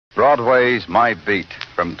Broadway's my beat.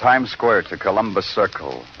 From Times Square to Columbus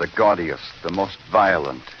Circle. The gaudiest, the most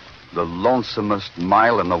violent, the lonesomest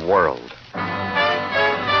mile in the world.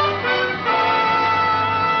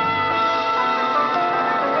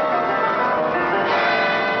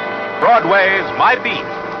 Broadway's My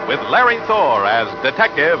Beat, with Larry Thor as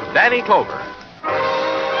Detective Danny Clover.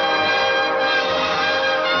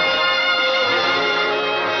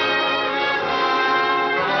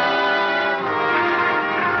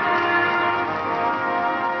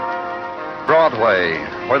 Broadway,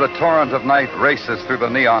 where the torrent of night races through the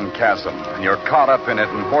neon chasm, and you're caught up in it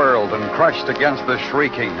and whirled and crushed against the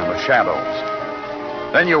shrieking and the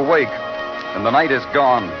shadows. Then you wake, and the night is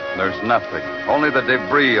gone. There's nothing, only the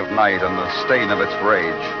debris of night and the stain of its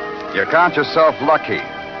rage. You count yourself lucky,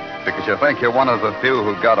 because you think you're one of the few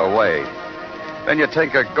who got away. Then you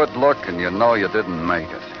take a good look, and you know you didn't make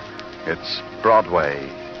it. It's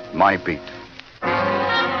Broadway, my beat.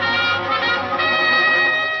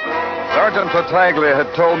 Sergeant Tartaglia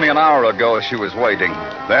had told me an hour ago she was waiting.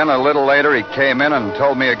 Then, a little later, he came in and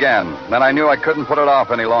told me again. Then I knew I couldn't put it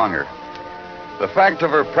off any longer. The fact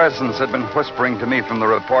of her presence had been whispering to me from the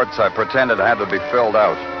reports I pretended had to be filled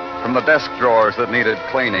out, from the desk drawers that needed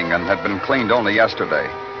cleaning and had been cleaned only yesterday.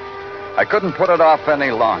 I couldn't put it off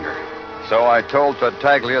any longer, so I told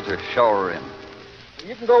Tartaglia to show her in.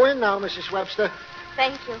 You can go in now, Mrs. Webster.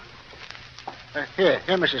 Thank you. Here,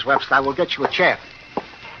 Mrs. Webster. I will get you a chair.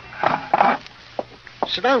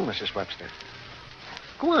 Sit down, Mrs. Webster.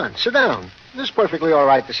 Go on, sit down. This is perfectly all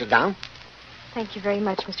right to sit down. Thank you very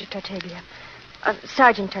much, Mr. Tartaglia.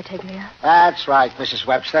 Sergeant Tartaglia. That's right, Mrs.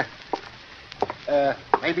 Webster.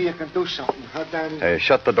 Maybe you can do something, huh, Dan? Hey,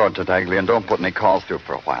 shut the door, Tartaglia, and don't put any calls through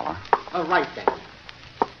for a while, huh? All right, then.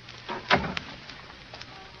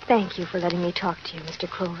 Thank you for letting me talk to you, Mr.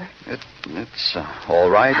 Clover. It's all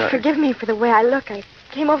right. Forgive me for the way I look. I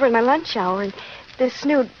came over in my lunch hour, and this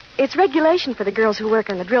snood, it's regulation for the girls who work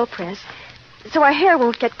on the drill press, so our hair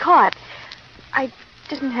won't get caught. I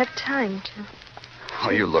didn't have time to...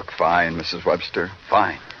 Oh, you look fine, Mrs. Webster.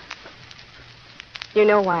 Fine. You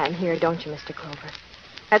know why I'm here, don't you, Mr. Clover?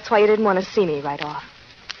 That's why you didn't want to see me right off.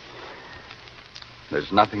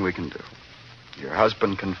 There's nothing we can do. Your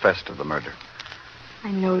husband confessed to the murder.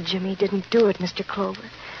 I know Jimmy didn't do it, Mr. Clover.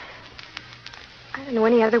 I don't know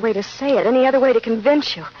any other way to say it, any other way to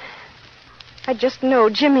convince you. I just know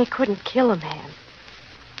Jimmy couldn't kill a man.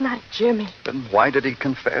 Not Jimmy. Then why did he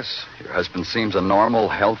confess? Your husband seems a normal,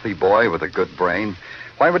 healthy boy with a good brain.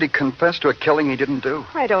 Why would he confess to a killing he didn't do?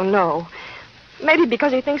 I don't know. Maybe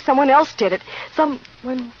because he thinks someone else did it.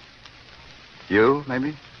 Someone... You,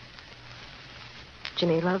 maybe?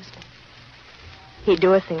 Jimmy loves me. He'd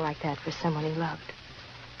do a thing like that for someone he loved.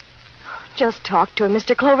 Just talk to him,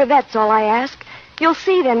 Mr. Clover. That's all I ask. You'll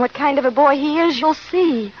see then what kind of a boy he is. You'll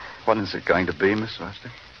see. When is it going to be, Miss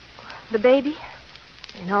Webster? The baby?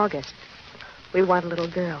 In August. We want a little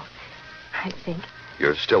girl, I think.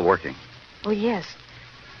 You're still working? Oh, yes.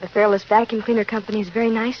 The Fairless Vacuum Cleaner Company is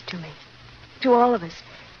very nice to me. To all of us.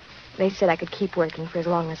 They said I could keep working for as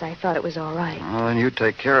long as I thought it was all right. Well, then you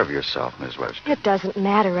take care of yourself, Miss Webster. It doesn't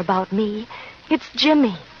matter about me. It's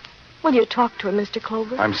Jimmy. Will you talk to him, Mr.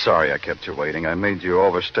 Clover? I'm sorry I kept you waiting. I made you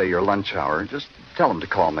overstay your lunch hour. Just tell them to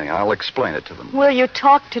call me. I'll explain it to them. Will you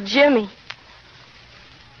talk to Jimmy?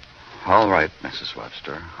 All right, Mrs.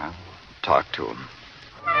 Webster. I'll talk to him.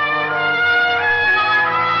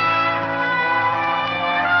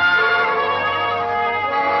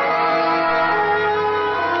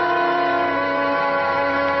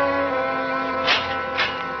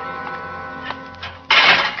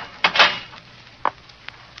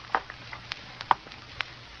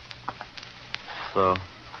 So,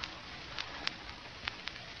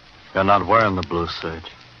 you're not wearing the blue serge.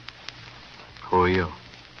 Who are you?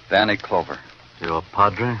 Danny Clover. You a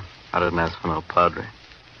padre? I didn't ask for no padre.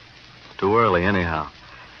 It's too early, anyhow.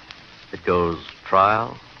 It goes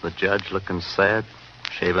trial, the judge looking sad,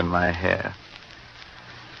 shaving my hair.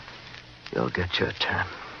 You'll get your turn.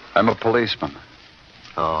 I'm a policeman.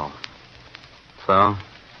 Oh. So?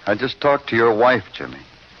 I just talked to your wife, Jimmy.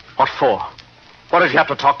 What for? What did you have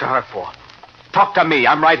to talk to her for? Talk to me.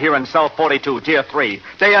 I'm right here in cell 42, tier 3.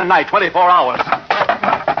 Day and night, 24 hours.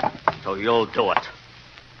 So you'll do it.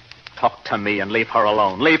 Talk to me and leave her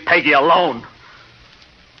alone. Leave Peggy alone.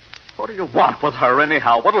 What do you want with her,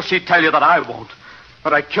 anyhow? What'll she tell you that I won't?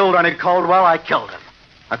 That I killed Ernie Cauldwell? I killed him.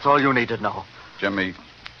 That's all you need to know. Jimmy.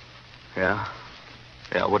 Yeah?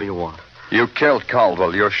 Yeah, what do you want? You killed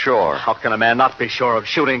Cauldwell, you're sure? How can a man not be sure of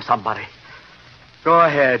shooting somebody? Go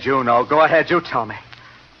ahead, you know. Go ahead, you tell me.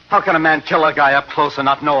 How can a man kill a guy up close and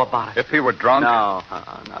not know about it? If he were drunk? No,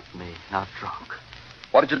 not me. Not drunk.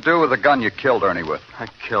 What did you do with the gun you killed Ernie with? I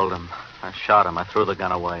killed him. I shot him. I threw the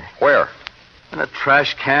gun away. Where? In a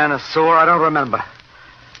trash can, a sewer, I don't remember.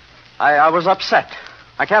 I was upset.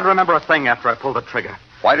 I can't remember a thing after I pulled the trigger.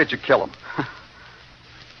 Why did you kill him?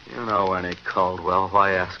 You know Ernie Cauldwell.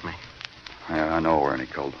 Why ask me? Yeah, I know Ernie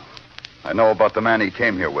Cauldwell. I know about the man he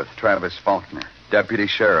came here with, Travis Faulkner, deputy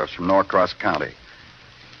sheriff from Norcross County.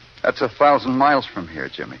 That's 1,000 miles from here,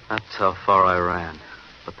 Jimmy. That's how far I ran.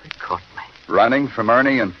 But they caught me. Running from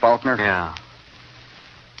Ernie and Faulkner? Yeah.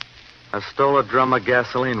 I stole a drum of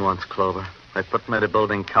gasoline once, Clover. They put me to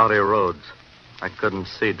building county roads. I couldn't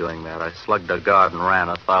see doing that. I slugged a guard and ran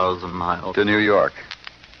 1,000 miles. To New York.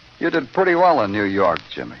 You did pretty well in New York,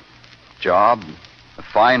 Jimmy. Job, a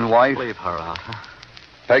fine wife. Leave her out, huh?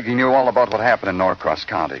 Peggy knew all about what happened in Norcross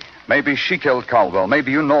County. Maybe she killed Cauldwell.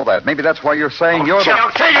 Maybe you know that. Maybe that's why you're saying you're the...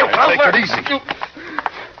 I'll kill you, Take Clover. it easy.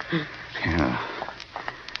 Yeah,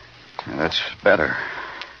 that's better.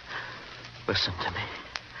 Listen to me.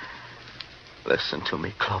 Listen to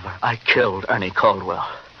me, Clover. I killed Ernie Cauldwell.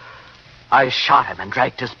 I shot him and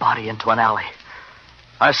dragged his body into an alley.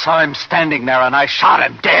 I saw him standing there, and I shot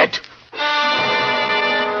him dead.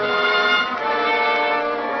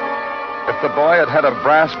 If the boy had had a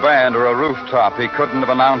brass band or a rooftop, he couldn't have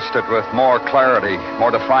announced it with more clarity,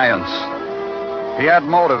 more defiance. He had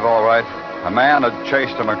motive, all right. A man had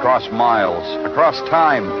chased him across miles, across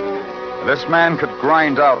time. This man could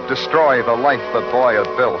grind out, destroy the life the boy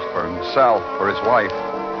had built for himself, for his wife,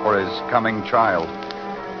 for his coming child.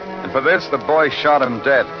 And for this, the boy shot him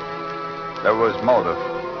dead. There was motive.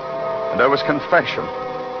 And there was confession.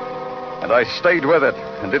 And I stayed with it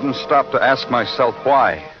and didn't stop to ask myself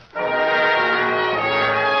why.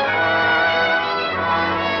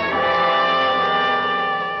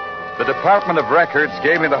 The Department of Records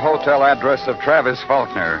gave me the hotel address of Travis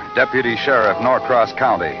Faulkner, Deputy Sheriff, Norcross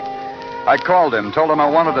County. I called him, told him I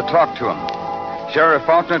wanted to talk to him. Sheriff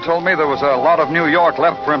Faulkner told me there was a lot of New York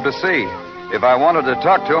left for him to see. If I wanted to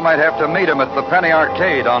talk to him, I'd have to meet him at the Penny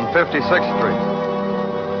Arcade on 56th Street.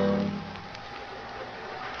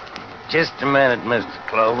 Just a minute, Mr.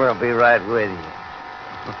 Clover. I'll be right with you.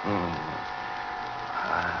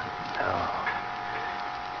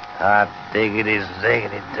 Hot diggity,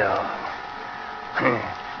 ziggity dog.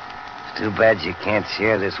 It's too bad you can't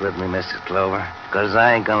share this with me, Mr. Clover, because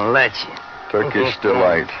I ain't gonna let you. Turkish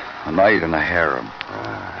delight. A night in a harem.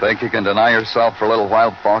 Think you can deny yourself for a little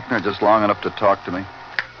while, Faulkner, just long enough to talk to me?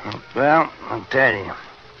 Well, I'll tell you.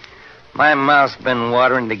 My mouth's been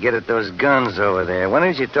watering to get at those guns over there. Why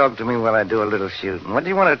don't you talk to me while I do a little shooting? What do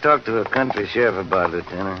you want to talk to a country sheriff about,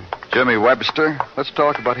 Lieutenant? Jimmy Webster. Let's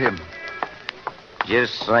talk about him.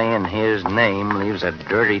 Just saying his name leaves a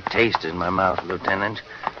dirty taste in my mouth, Lieutenant.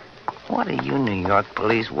 What are you New York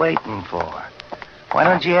police waiting for? Why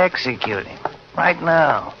don't you execute him? Right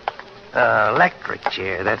now. Electric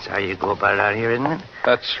chair. That's how you go about it out here, isn't it?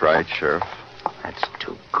 That's right, Sheriff. That's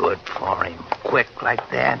too good for him. Quick like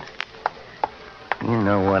that. You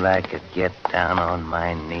know what I could get down on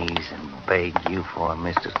my knees and beg you for,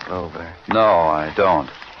 Mr. Clover? No, I don't.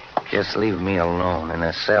 Just leave me alone in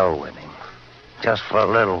a cell with him. Just for a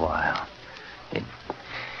little while.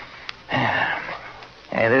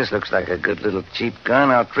 Hey, this looks like a good little cheap gun.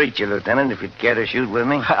 I'll treat you, Lieutenant, if you'd care to shoot with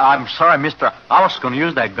me. I'm sorry, mister. I was going to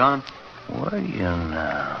use that gun. Were you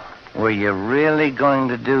now? Were you really going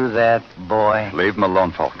to do that, boy? Leave him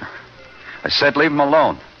alone, Faulkner. I said leave him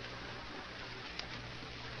alone.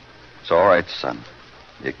 It's all right, son.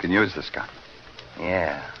 You can use this gun.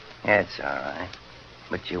 Yeah, it's all right.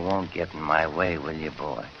 But you won't get in my way, will you,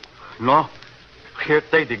 boy? No. Here,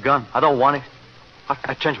 take the gun. I don't want it.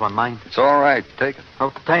 I changed my mind. It's all right. Take it.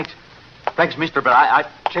 Oh, thanks. Thanks, mister, but I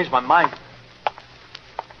changed my mind.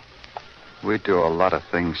 We do a lot of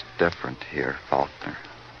things different here, Faulkner.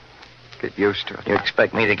 Get used to it. You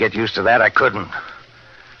expect me to get used to that? I couldn't.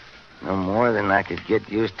 No more than I could get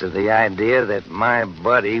used to the idea that my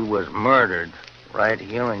buddy was murdered right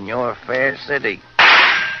here in your fair city.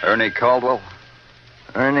 Ernie Cauldwell?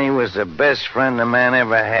 Ernie was the best friend a man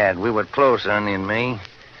ever had. We were close, Ernie and me.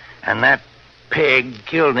 And that pig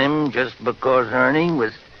killed him just because Ernie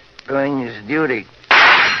was doing his duty.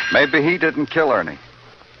 Maybe he didn't kill Ernie.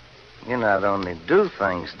 You not only do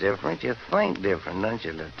things different, you think different, don't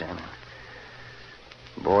you, Lieutenant?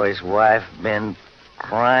 Boy's wife been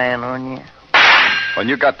crying on you? When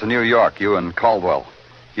you got to New York, you and Cauldwell,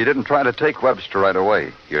 you didn't try to take Webster right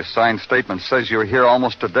away. Your signed statement says you were here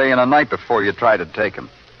almost a day and a night before you tried to take him.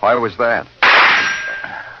 Why was that?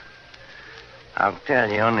 I'll tell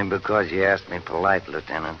you only because you asked me polite,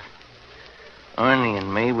 Lieutenant. Ernie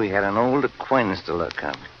and me, we had an old acquaintance to look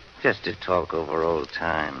up, just to talk over old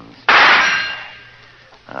times.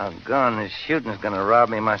 Oh, gone. This shooting's gonna rob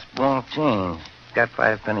me of my spoon change. Got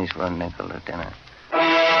 5 pennies for a nickel, Lieutenant.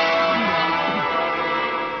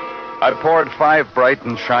 I poured 5 bright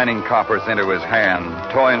and shining coppers into his hand,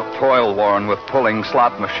 toil-worn with pulling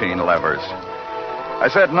slot machine levers. I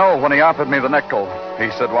said no when he offered me the nickel. He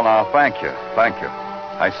said, well, now, thank you.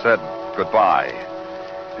 I said goodbye.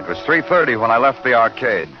 It was 3:30 when I left the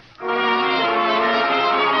arcade.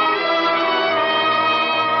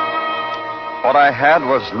 What I had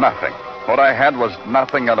was nothing. What I had was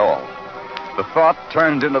nothing at all. The thought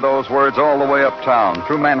turned into those words all the way uptown,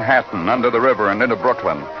 through Manhattan, under the river, and into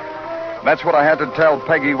Brooklyn. That's what I had to tell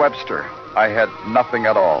Peggy Webster. I had nothing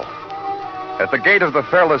at all. At the gate of the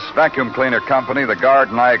Fairless Vacuum Cleaner Company, the guard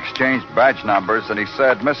and I exchanged badge numbers, and he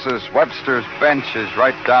said, Mrs. Webster's bench is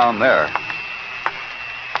right down there.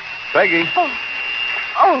 Peggy.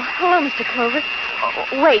 Oh, hello, Mr. Clover.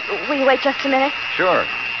 Oh, wait, will you wait just a minute? Sure.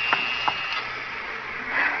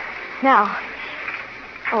 Now.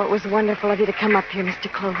 Oh, it was wonderful of you to come up here, Mr.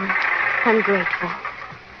 Clover. I'm grateful.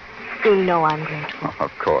 You know I'm grateful. Oh,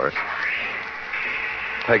 of course.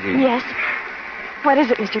 Peggy. Yes? What is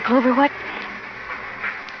it, Mr. Clover? What?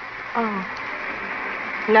 Oh.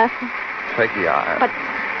 Nothing? Peggy, But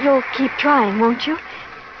you'll keep trying, won't you?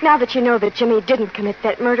 Now that you know that Jimmy didn't commit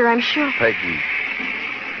that murder, I'm sure. Peggy.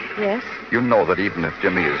 Yes? You know that even if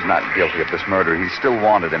Jimmy is not guilty of this murder, he's still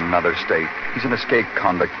wanted in another state. He's an escaped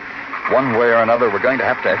convict. One way or another, we're going to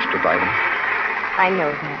have to extradite him. I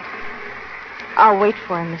know that. I'll wait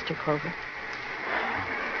for him, Mr. Clover.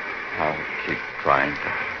 I'll keep trying.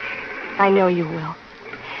 I know you will.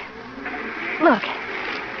 Look.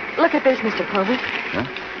 Look at this, Mr. Clover. Huh?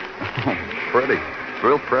 Pretty.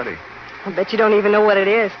 Real pretty. I'll bet you don't even know what it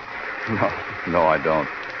is. No, I don't.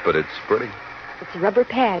 But it's pretty. It's a rubber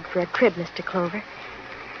pad for a crib, Mr. Clover.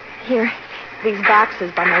 Here, these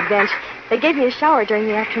boxes by my bench. They gave me a shower during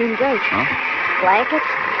the afternoon break. Huh? Blankets,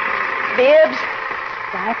 bibs,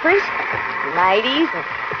 diapers, nighties,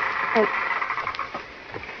 and...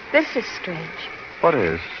 This is strange. What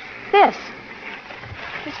is? This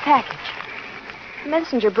package. The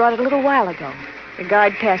messenger brought it a little while ago. The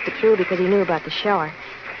guard passed it through because he knew about the shower.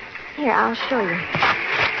 Here, I'll show you.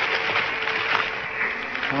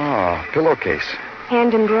 Oh, pillowcase.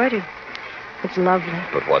 Hand embroidered. It's lovely.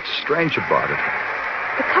 But what's strange about it?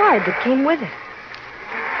 The card that came with it.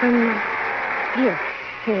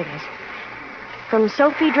 Here it is. From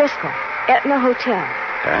Sophie Driscoll, Etna Hotel.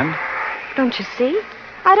 And? Don't you see?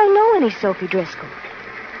 I don't know any Sophie Driscoll.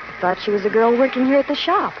 I thought she was a girl working here at the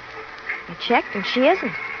shop. I checked, and she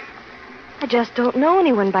isn't. I just don't know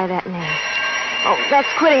anyone by that name. Oh, that's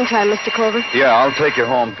quitting time, Mr. Clover. Yeah, I'll take you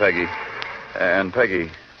home, Peggy. And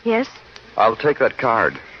Peggy, Yes? I'll take that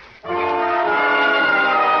card.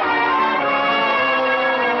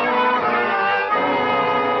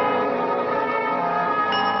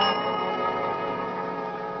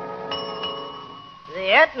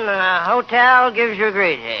 The Etna Hotel gives you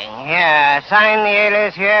greeting. Here, sign the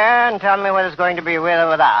alias here and tell me whether it's going to be with or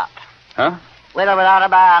without. Huh? With or without a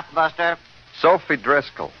bath, Buster? Sophie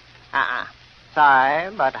Driscoll.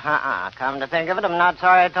 Sorry, but Come to think of it, I'm not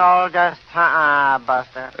sorry at all. Just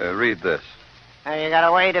Buster. Read this. And you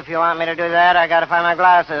gotta wait if you want me to do that. I gotta find my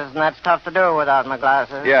glasses, and that's tough to do without my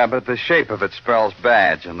glasses. Yeah, but the shape of it spells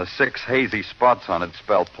badge, and the 6 hazy spots on it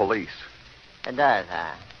spell police. It does,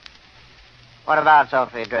 huh? What about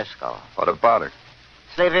Sophie Driscoll? What about her?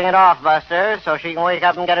 Sleeping it off, Buster, so she can wake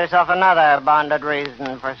up and get herself another bonded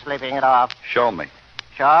reason for sleeping it off. Show me.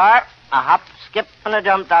 Sure. A hop, skip, and a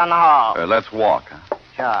jump down the hall. Let's walk.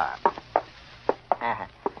 Huh? Sure.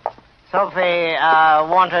 Sophie,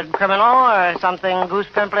 wanted criminal or something goose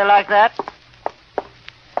pimply like that?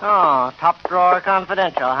 Oh, top drawer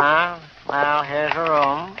confidential, huh? Well, here's a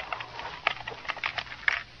room.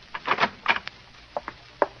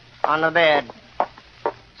 On the bed.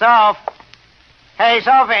 Soph! Hey,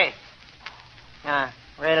 Sophie!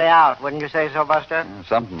 Really out, wouldn't you say so, Buster?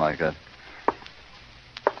 Something like that.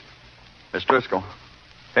 Miss Driscoll.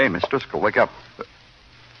 Hey, Miss Driscoll, wake up.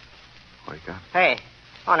 Wake up. Hey,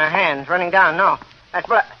 on her hands, running down. No, that's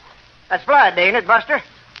blood. That's blood, ain't it, Buster?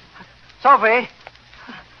 Sophie.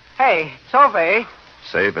 Hey, Sophie.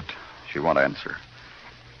 Save it. She won't answer.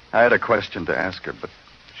 I had a question to ask her, but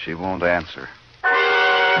she won't answer.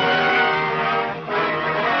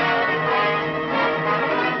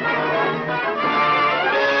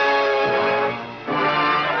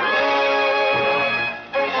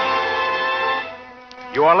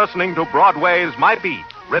 You are listening to Broadway's My Beat,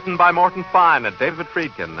 written by Morton Fine and David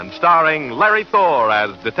Friedkin, and starring Larry Thor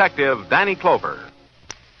as Detective Danny Clover.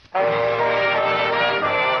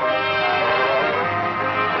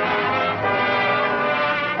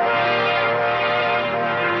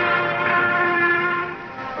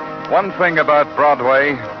 One thing about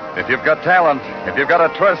Broadway, if you've got talent, if you've got a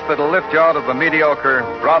twist that'll lift you out of the mediocre,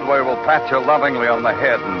 Broadway will pat you lovingly on the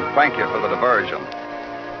head and thank you for the diversion.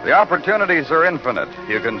 The opportunities are infinite.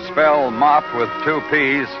 You can spell mop with 2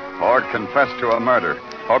 P's, or confess to a murder,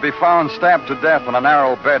 or be found stabbed to death on a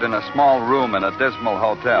narrow bed in a small room in a dismal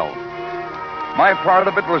hotel. My part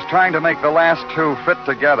of it was trying to make the last 2 fit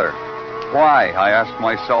together. Why, I asked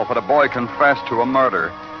myself, had a boy confessed to a murder?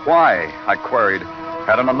 Why, I queried,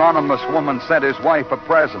 had an anonymous woman sent his wife a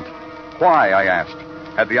present? Why, I asked,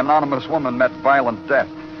 had the anonymous woman met violent death?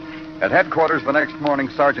 At headquarters the next morning,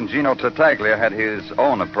 Sergeant Gino Tartaglia had his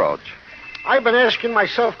own approach. I've been asking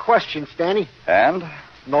myself questions, Danny. And?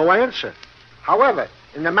 No answer. However,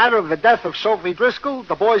 in the matter of the death of Sophie Driscoll,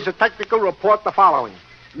 the boys at Technical report the following.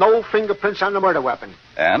 No fingerprints on the murder weapon.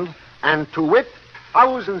 And? And to wit,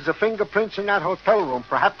 thousands of fingerprints in that hotel room,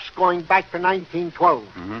 perhaps going back to 1912.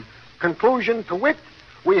 Mm-hmm. Conclusion to wit,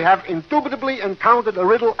 we have indubitably encountered a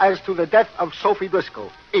riddle as to the death of Sophie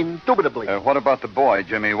Driscoll. Indubitably. What about the boy,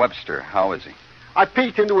 Jimmy Webster? How is he? I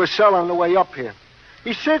peeked into his cell on the way up here.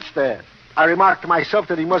 He sits there. I remarked to myself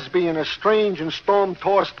that he must be in a strange and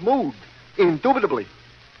storm-tossed mood. Indubitably.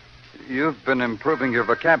 You've been improving your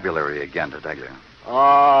vocabulary again, Tartaglia.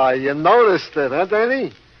 Ah, you noticed it, huh,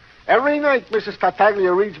 Danny? Every night, Mrs.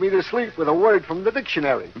 Tartaglia reads me to sleep with a word from the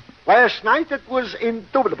dictionary. Last night, it was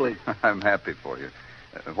indubitably. I'm happy for you.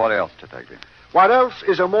 What else, Tartaglia? What else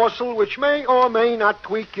is a morsel which may or may not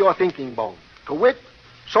tweak your thinking bone? To wit,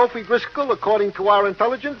 Sophie Driscoll, according to our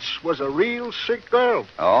intelligence, was a real sick girl.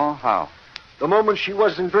 Oh, how? The moments she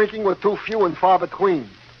wasn't drinking were too few and far between.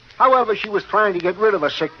 However, she was trying to get rid of her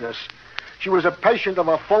sickness. She was a patient of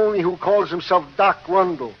a phony who calls himself Doc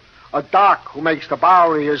Rundle. A doc who makes the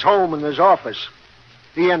Bowery his home and his office.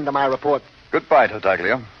 The end of my report. Goodbye,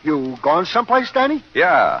 Tartaglia. You gone someplace, Danny?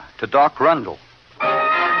 Yeah, to Doc Rundle.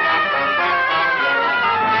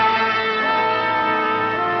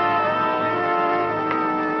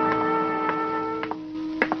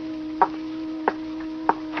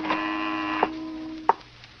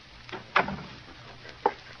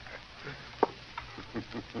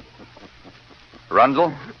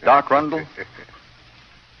 Rundle? Doc Rundle?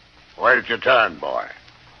 Wait your turn, boy.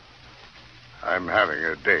 I'm having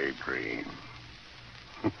a daydream.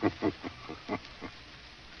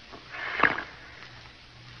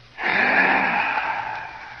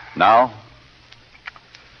 Now?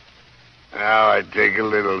 Now I take a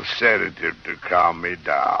little sedative to calm me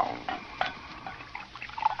down.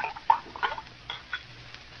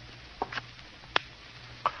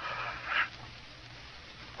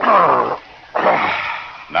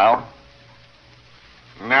 Now?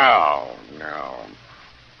 No.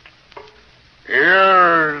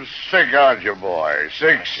 You're sick, aren't you, boy?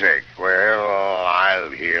 Sick. Well,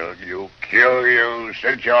 I'll heal you, kill you,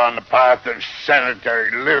 set you on the path of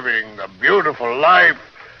sanitary living, the beautiful life,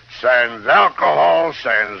 sans alcohol,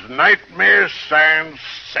 sans nightmares, sans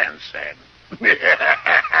sunset.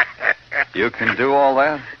 You can do all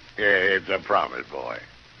that? Yeah, it's a promise, boy.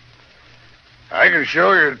 I can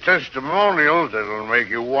show you testimonials that'll make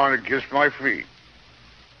you want to kiss my feet.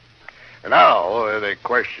 Now, the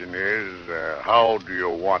question is, how do you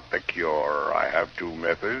want the cure? I have 2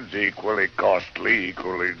 methods, equally costly,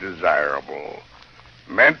 equally desirable.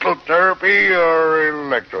 Mental therapy or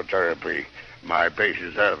electrotherapy? My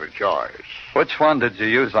patients have a choice. Which one did you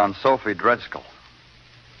use on Sophie Driscoll?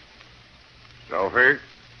 Sophie?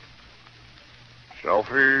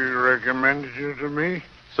 Sophie recommended you to me?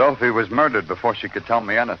 Sophie was murdered before she could tell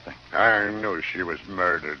me anything. I knew she was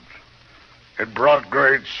murdered. It brought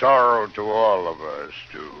great sorrow to all of us,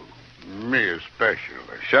 to me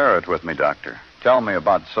especially. Share it with me, Doctor. Tell me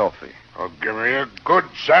about Sophie. Oh, give me a good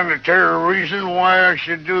sanitary reason why I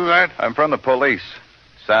should do that. I'm from the police.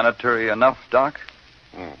 Sanitary enough, Doc?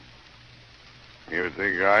 You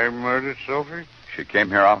think I murdered Sophie? She came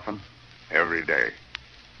here often? Every day.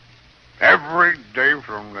 Every day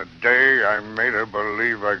from the day I made her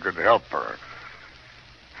believe I could help her.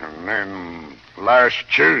 And then last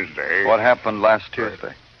Tuesday... What happened last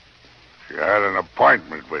Tuesday? She had an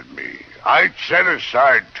appointment with me. I'd set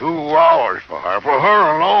aside 2 hours for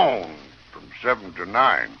her alone, from 7 to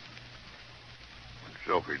 9. But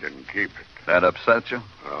Sophie didn't keep it. That upset you?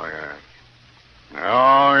 Oh, yeah.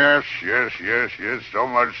 Oh, yes. So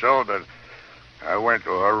much so that I went to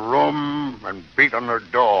her room and beat on her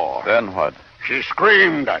door. Then what? She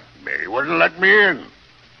screamed at me, wouldn't let me in.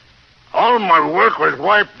 All my work was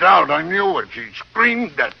wiped out. I knew it. She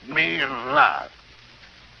screamed at me and laughed.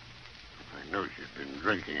 I knew she'd been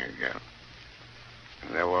drinking again.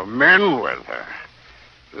 And there were men with her,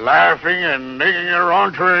 laughing and egging her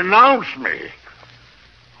on to renounce me.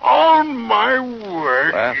 On my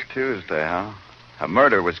word. Last Tuesday, huh? A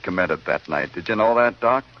murder was committed that night. Did you know that,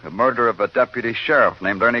 Doc? A murder of a deputy sheriff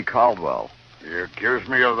named Ernie Cauldwell. You accuse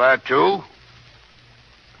me of that, too?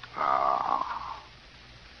 Ah.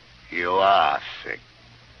 You are sick.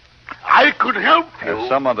 I could help you.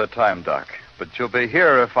 Some other time, Doc. But you'll be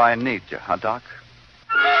here if I need you, huh, Doc?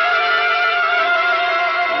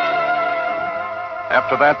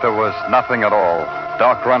 After that, there was nothing at all.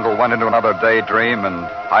 Doc Rundle went into another daydream, and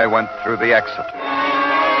I went through the exit.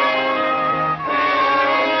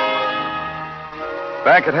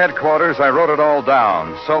 Back at headquarters, I wrote it all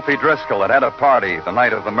down. Sophie Driscoll had had a party the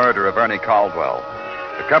night of the murder of Ernie Cauldwell.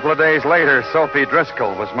 A couple of days later, Sophie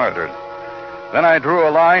Driscoll was murdered. Then I drew a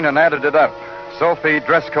line and added it up. Sophie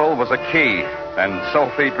Driscoll was a key, and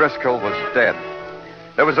Sophie Driscoll was dead.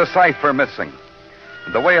 There was a cipher missing.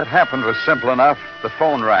 The way it happened was simple enough. The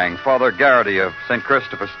phone rang. Father Garrity of St.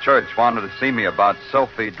 Christopher's Church wanted to see me about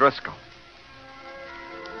Sophie Driscoll.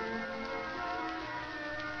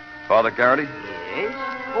 Father Garrity? Yes?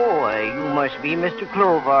 Oh, you must be Mr.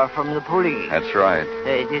 Clover from the police. That's right.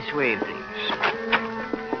 This way,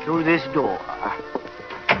 please. Through this door.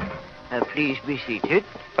 Please be seated.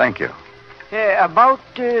 Thank you. About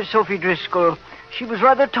Sophie Driscoll, she was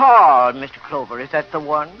rather tall, Mr. Clover. Is that the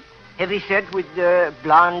one? Heavy set with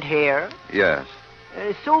blonde hair? Yes.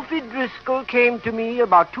 Sophie Driscoll came to me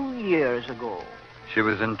about 2 years ago. She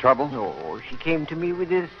was in trouble? No, she came to me with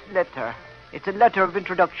this letter. It's a letter of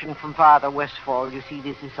introduction from Father Westfall. You see,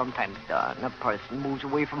 this is sometimes done. A person moves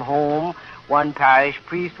away from home. One parish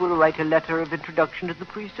priest will write a letter of introduction to the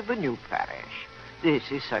priest of a new parish.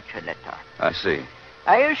 This is such a letter. I see.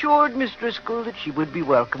 I assured Miss Driscoll that she would be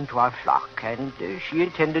welcome to our flock, and she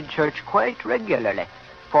attended church quite regularly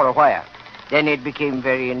for a while. Then it became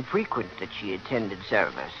very infrequent that she attended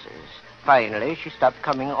services. Finally, she stopped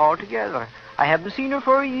coming altogether. I haven't seen her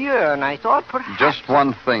for a year, and I thought perhaps... Just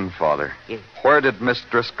one thing, Father. Yes. Where did Miss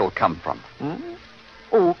Driscoll come from?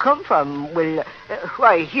 Oh, come from? Well,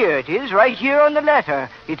 why, here it is, right here on the letter.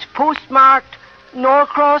 It's postmarked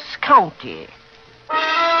Norcross County.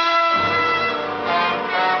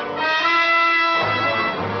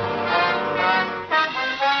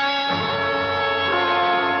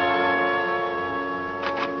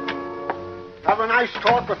 Have a nice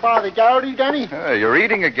talk with Father Garrity, Danny? You're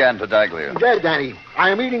eating again, Tartaglia. Yeah, Danny.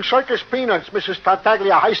 I am eating circus peanuts Mrs.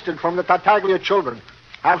 Tartaglia heisted from the Tartaglia children.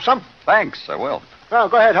 Have some? Thanks, I will. Well,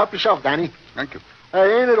 go ahead. Help yourself, Danny. Thank you.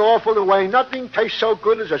 Ain't it awful the way nothing tastes so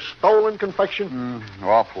good as a stolen confection?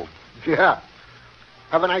 Awful. Yeah.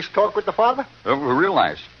 Have a nice talk with the father? Real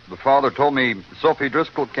nice. The father told me Sophie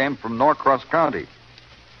Driscoll came from Norcross County.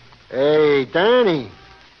 Hey, Danny.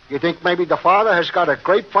 You think maybe the father has got a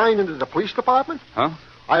grapevine into the police department? Huh?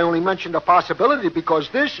 I only mentioned the possibility because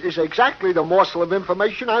this is exactly the morsel of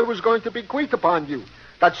information I was going to bequeath upon you.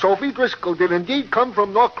 That Sophie Driscoll did indeed come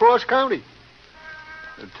from Norcross County.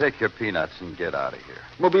 Take your peanuts and get out of here.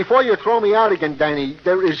 Well, before you throw me out again, Danny,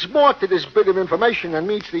 there is more to this bit of information than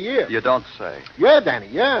meets the ear. You don't say. Yeah, Danny,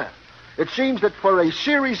 yeah. It seems that for a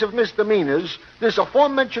series of misdemeanors, this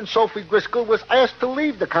aforementioned Sophie Driscoll was asked to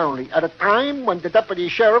leave the county at a time when the deputy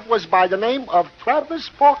sheriff was by the name of Travis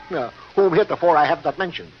Faulkner, whom heretofore I have not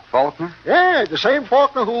mentioned. Faulkner? Yeah, the same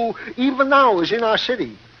Faulkner who even now is in our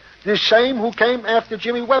city. The same who came after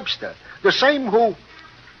Jimmy Webster. The same who...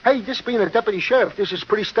 Hey, this being a deputy sheriff, this is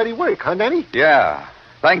pretty steady work, huh, Danny? Yeah.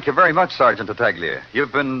 Thank you very much, Sergeant Tartaglia.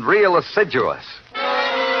 You've been real assiduous.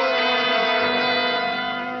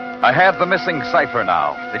 I have the missing cipher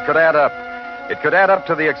now. It could add up. It could add up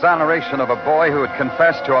to the exoneration of a boy who had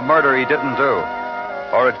confessed to a murder he didn't do.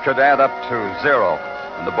 Or it could add up to 0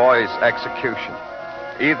 and the boy's execution.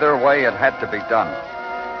 Either way, it had to be done.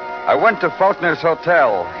 I went to Faulkner's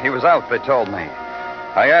hotel. He was out, they told me.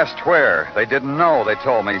 I asked where. They didn't know, they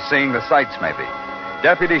told me, seeing the sights maybe.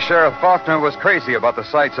 Deputy Sheriff Faulkner was crazy about the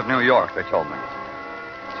sights of New York, they told me.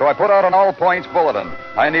 So I put out an all-points bulletin.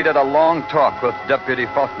 I needed a long talk with Deputy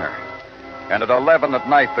Faulkner. And at 11 at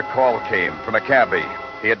night, the call came from a cabbie.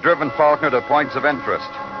 He had driven Faulkner to points of interest.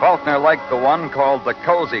 Faulkner liked the one called the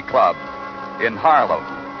Cozy Club in Harlem.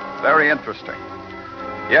 Very interesting.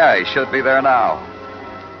 Yeah, he should be there now.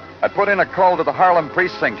 I put in a call to the Harlem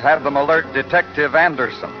precinct, have them alert Detective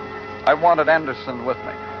Anderson. I wanted Anderson with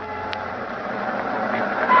me.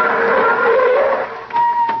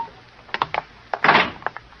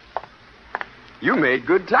 You made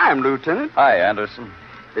good time, Lieutenant. Hi, Anderson.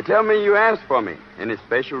 They tell me you asked for me. Any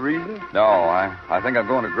special reason? No, I think I'm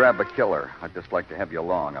going to grab a killer. I'd just like to have you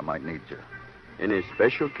along. I might need you. Any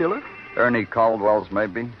special killer? Ernie Cauldwell's,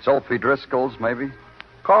 maybe. Sophie Driscoll's, maybe.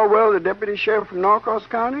 Cauldwell, the deputy sheriff from Norcross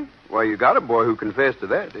County? Well, you got a boy who confessed to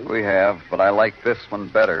that, didn't you? We have, but I like this one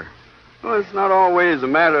better. Well, it's not always a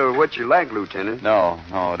matter of what you like, Lieutenant. No,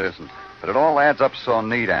 it isn't. But it all adds up so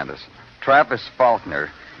neat, Anderson. Travis Faulkner.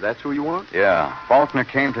 That's who you want? Yeah. Faulkner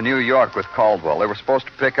came to New York with Cauldwell. They were supposed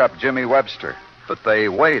to pick up Jimmy Webster, but they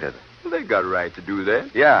waited. Well, they got a right to do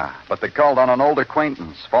that. Yeah, but they called on an old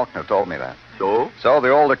acquaintance. Faulkner told me that. So? So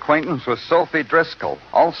the old acquaintance was Sophie Driscoll,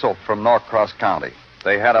 also from Norcross County.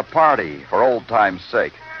 They had a party for old time's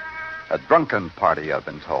sake. A drunken party, I've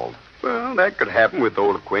been told. Well, that could happen with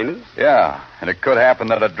old acquaintance. Yeah, and it could happen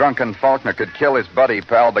that a drunken Faulkner could kill his buddy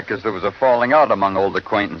pal because there was a falling out among old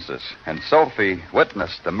acquaintances. And Sophie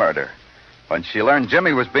witnessed the murder. When she learned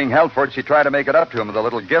Jimmy was being held for it, she tried to make it up to him with a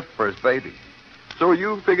little gift for his baby. So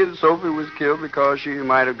you figured Sophie was killed because she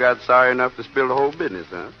might have got sorry enough to spill the whole business,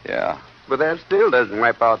 huh? Yeah. But that still doesn't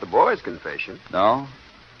wipe out the boy's confession. No?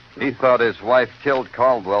 He thought his wife killed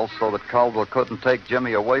Cauldwell so that Cauldwell couldn't take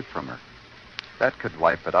Jimmy away from her. That could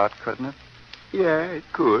wipe it out, couldn't it? Yeah, it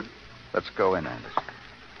could. Let's go in, Anderson.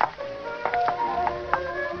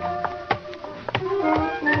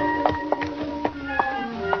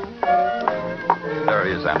 There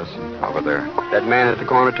he is, Anderson, over there. That man at the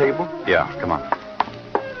corner table? Yeah, come on.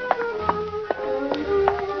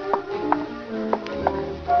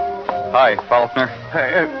 Hi, Faulkner.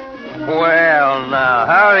 Well, now,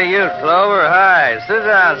 how are you, Clover? Hi. Sit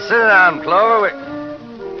down, Clover.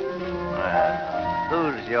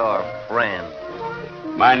 Who's your friend?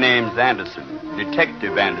 My name's Anderson.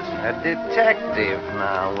 Detective Anderson. A detective?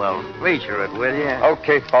 Now, well, feature it, will you?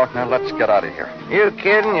 Okay, Faulkner, let's get out of here. You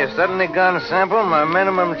kidding? You suddenly gone simple? My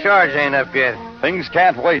minimum charge ain't up yet. Things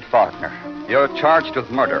can't wait, Faulkner. You're charged with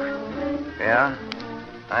murder. Yeah?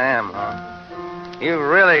 I am, huh? You've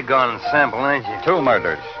really gone simple, ain't you? 2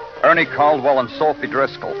 murders. Ernie Cauldwell and Sophie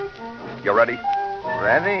Driscoll. You ready?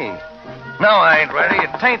 Ready? No, I ain't ready.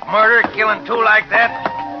 It ain't murder, killing 2 like that.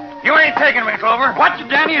 You ain't taking me, Clover. Watch it,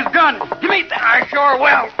 Danny. His gun. Give me that. I sure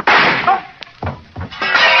will.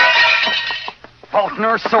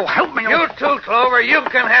 Faulkner, so help me. You too, Clover. You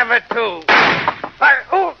can have it, too.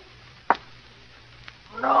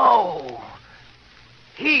 No.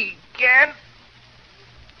 He can't.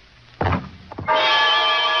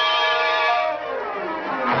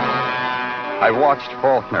 I watched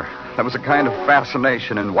Faulkner. There was a kind of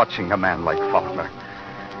fascination in watching a man like Faulkner.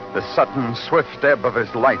 The sudden, swift ebb of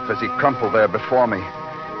his life as he crumpled there before me.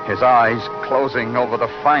 His eyes closing over the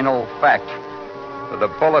final fact that a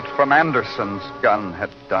bullet from Anderson's gun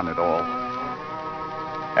had done it all.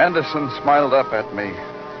 Anderson smiled up at me,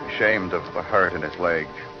 ashamed of the hurt in his leg.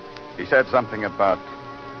 He said something about,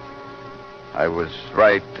 I was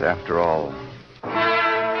right after all.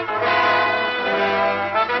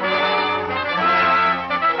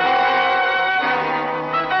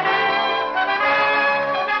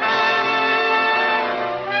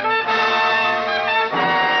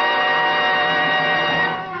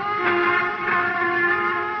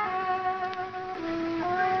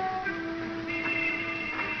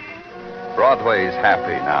 Broadway's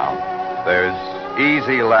happy now. There's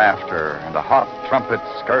easy laughter, and a hot trumpet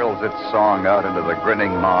skirls its song out into the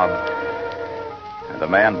grinning mob. And a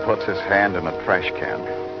man puts his hand in a trash can.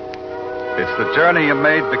 It's the journey you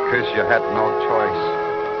made because you had no choice.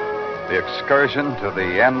 The excursion to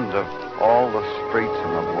the end of all the streets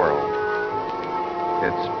in the world.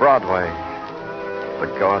 It's Broadway,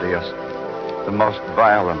 the gaudiest, the most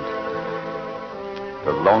violent,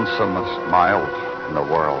 the lonesomest mile in the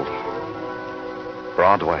world.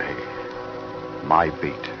 Broadway, my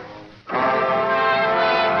beat.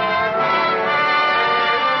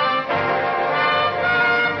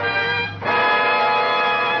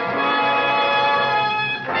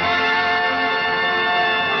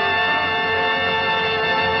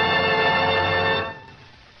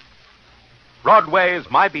 Broadway's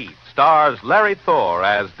My Beat stars Larry Thor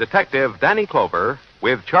as Detective Danny Clover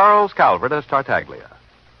with Charles Calvert as Tartaglia.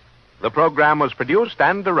 The program was produced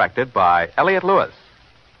and directed by Elliott Lewis.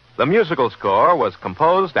 The musical score was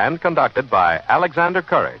composed and conducted by Alexander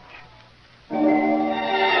Courage.